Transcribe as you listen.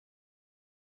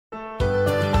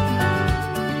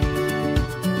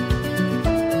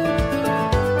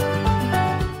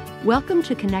Welcome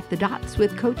to Connect the Dots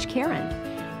with Coach Karen.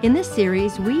 In this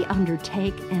series, we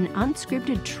undertake an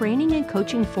unscripted training and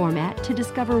coaching format to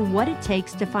discover what it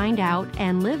takes to find out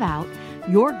and live out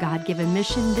your God-given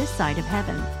mission this side of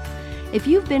heaven. If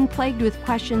you've been plagued with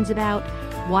questions about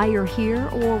why you're here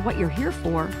or what you're here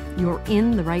for, you're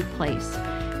in the right place.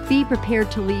 Be prepared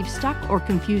to leave stuck or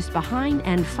confused behind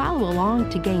and follow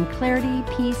along to gain clarity,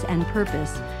 peace, and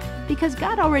purpose, because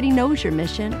God already knows your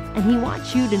mission and He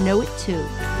wants you to know it too.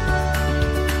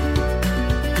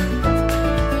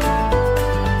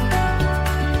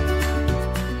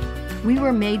 We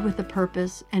were made with a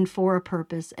purpose and for a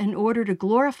purpose in order to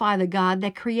glorify the God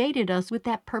that created us with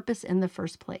that purpose in the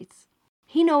first place.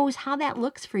 He knows how that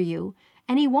looks for you,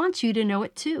 and He wants you to know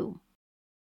it too.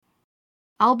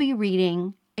 I'll be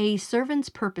reading A Servant's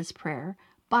Purpose Prayer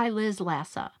by Liz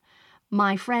Lassa,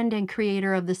 my friend and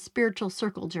creator of the Spiritual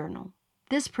Circle Journal.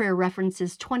 This prayer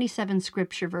references 27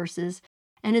 scripture verses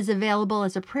and is available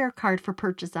as a prayer card for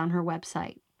purchase on her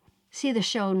website. See the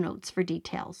show notes for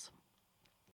details.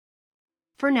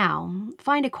 For now,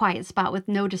 find a quiet spot with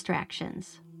no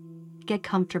distractions. Get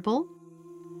comfortable.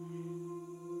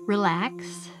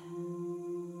 Relax.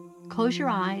 Close your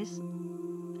eyes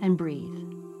and breathe.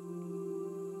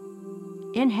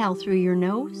 Inhale through your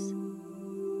nose.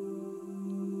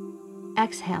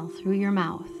 Exhale through your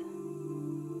mouth.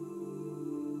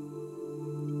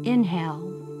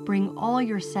 Inhale, bring all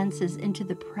your senses into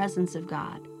the presence of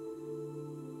God.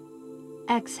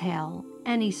 Exhale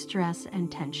any stress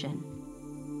and tension.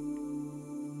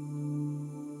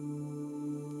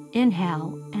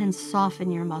 Inhale and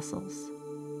soften your muscles.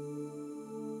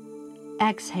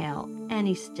 Exhale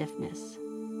any stiffness.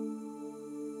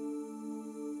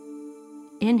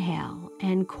 Inhale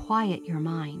and quiet your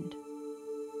mind.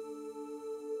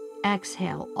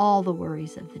 Exhale all the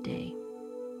worries of the day.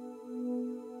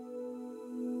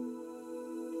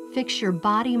 Fix your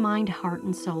body, mind, heart,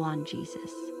 and soul on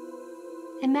Jesus.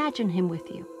 Imagine Him with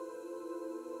you.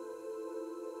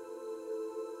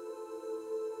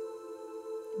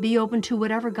 Be open to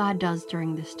whatever God does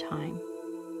during this time.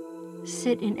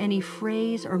 Sit in any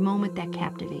phrase or moment that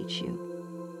captivates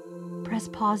you. Press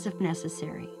pause if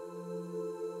necessary.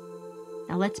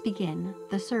 Now let's begin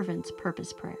the Servant's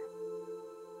Purpose Prayer.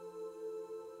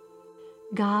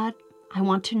 God, I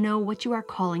want to know what you are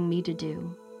calling me to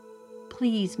do.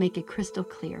 Please make it crystal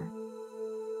clear.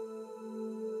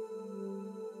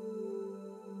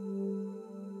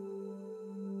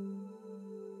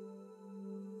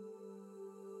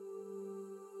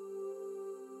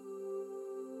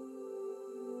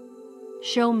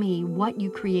 Show me what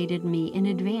you created me in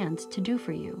advance to do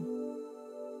for you.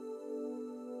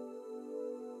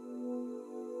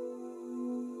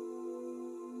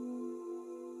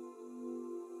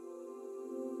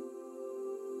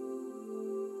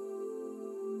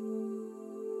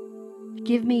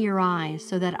 Give me your eyes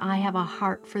so that I have a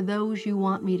heart for those you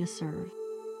want me to serve.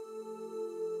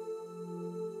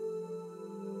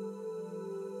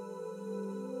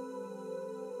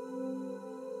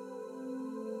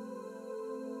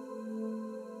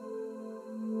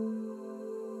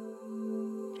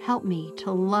 Help me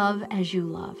to love as you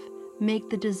love. Make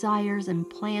the desires and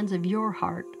plans of your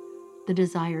heart the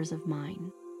desires of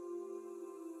mine.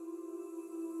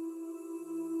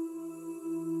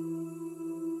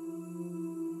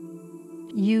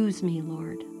 Use me,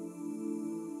 Lord.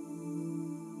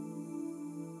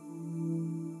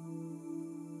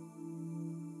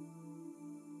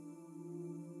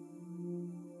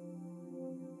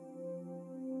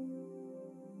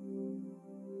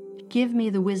 Give me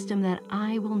the wisdom that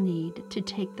I will need to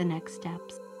take the next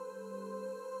steps.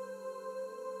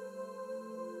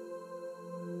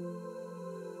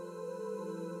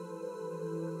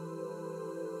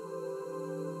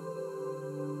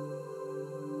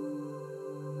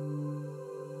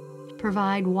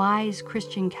 Provide wise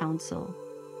Christian counsel.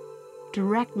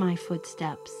 Direct my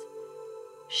footsteps.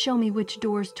 Show me which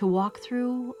doors to walk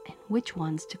through and which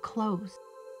ones to close.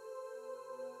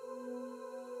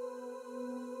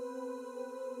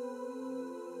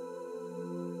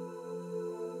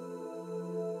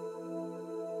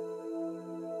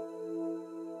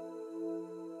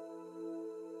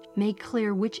 Make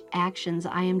clear which actions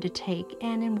I am to take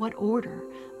and in what order.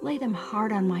 Lay them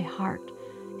hard on my heart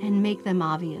and make them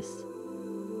obvious.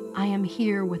 I am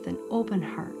here with an open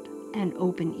heart and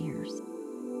open ears.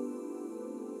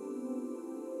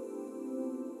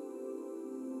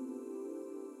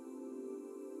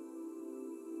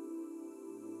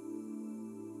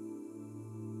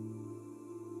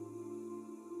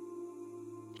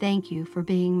 Thank you for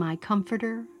being my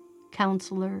comforter,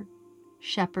 counselor,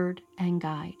 shepherd, and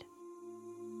guide.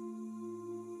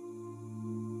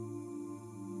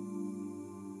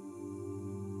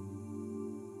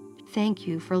 Thank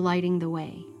you for lighting the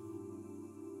way.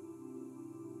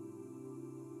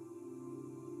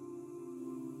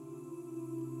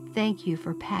 Thank you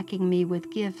for packing me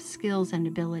with gifts, skills, and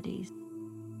abilities.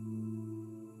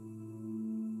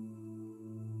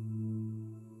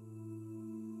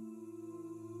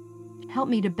 Help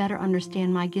me to better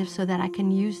understand my gifts so that I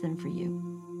can use them for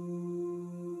you.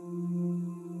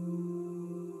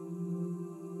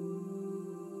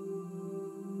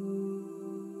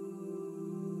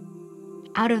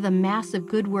 Out of the mass of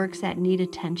good works that need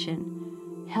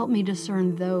attention, help me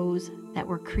discern those that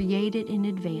were created in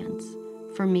advance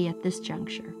for me at this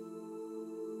juncture.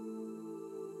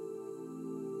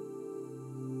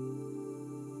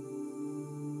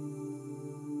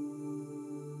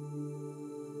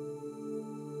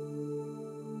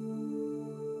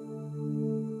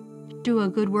 Do a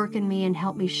good work in me and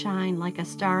help me shine like a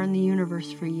star in the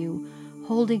universe for you,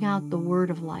 holding out the word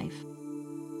of life.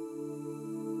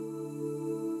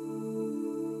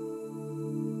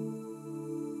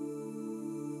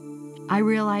 I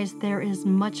realize there is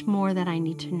much more that I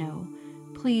need to know.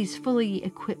 Please fully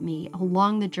equip me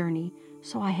along the journey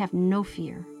so I have no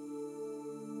fear.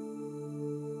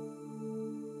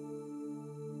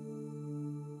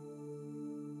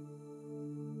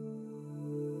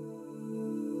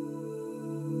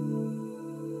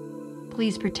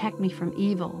 Please protect me from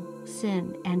evil,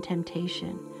 sin, and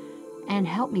temptation, and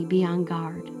help me be on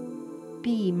guard.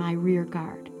 Be my rear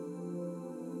guard.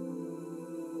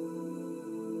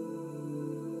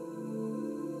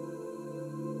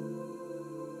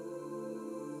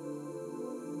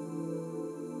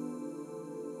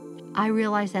 I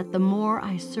realize that the more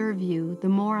I serve you, the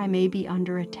more I may be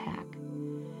under attack.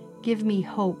 Give me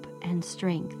hope and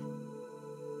strength.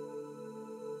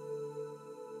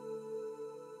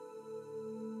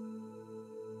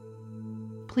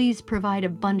 Please provide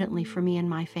abundantly for me and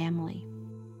my family.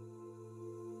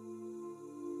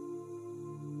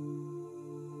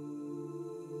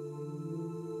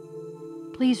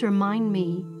 Please remind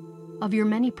me of your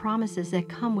many promises that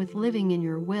come with living in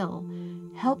your will.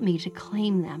 Help me to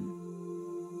claim them.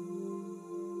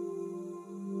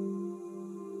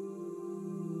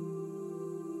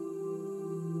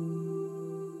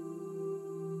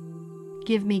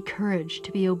 Give me courage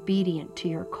to be obedient to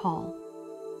your call.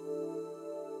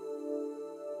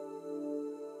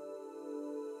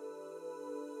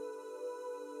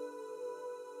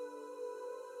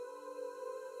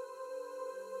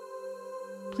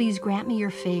 Please grant me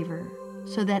your favor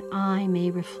so that I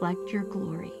may reflect your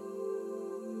glory.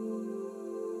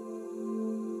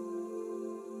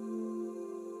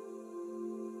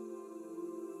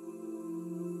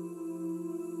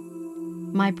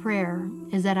 My prayer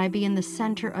is that I be in the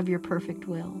center of your perfect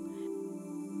will.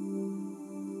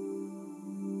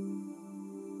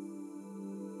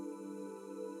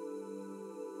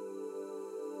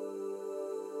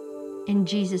 In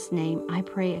Jesus' name, I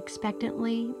pray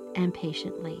expectantly and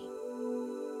patiently.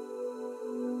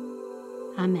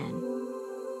 Amen.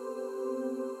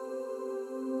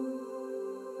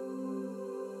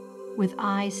 With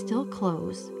eyes still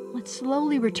closed, let's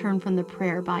slowly return from the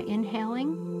prayer by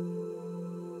inhaling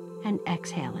and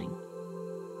exhaling,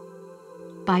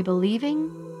 by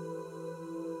believing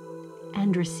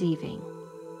and receiving,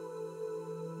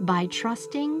 by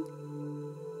trusting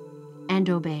and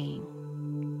obeying,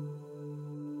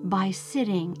 by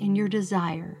sitting in your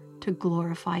desire to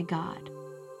glorify God.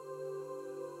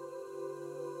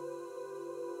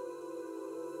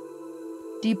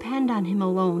 Depend on Him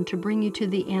alone to bring you to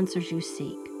the answers you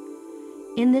seek.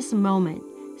 In this moment,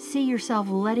 see yourself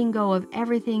letting go of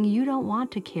everything you don't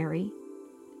want to carry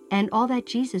and all that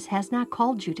Jesus has not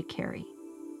called you to carry.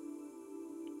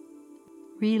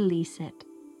 Release it.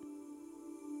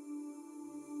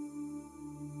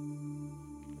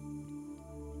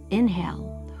 Inhale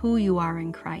who you are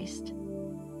in Christ.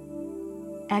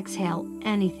 Exhale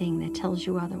anything that tells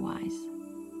you otherwise.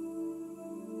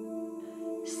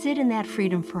 Sit in that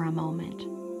freedom for a moment.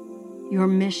 Your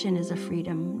mission is a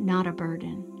freedom, not a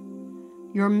burden.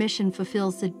 Your mission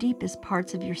fulfills the deepest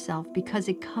parts of yourself because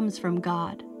it comes from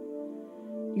God.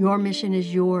 Your mission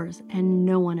is yours and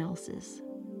no one else's.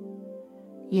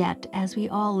 Yet, as we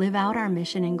all live out our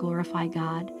mission and glorify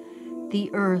God, the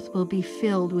earth will be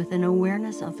filled with an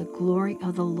awareness of the glory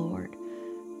of the Lord.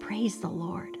 Praise the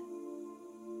Lord.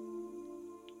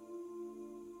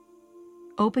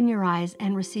 Open your eyes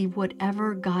and receive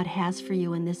whatever God has for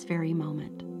you in this very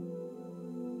moment.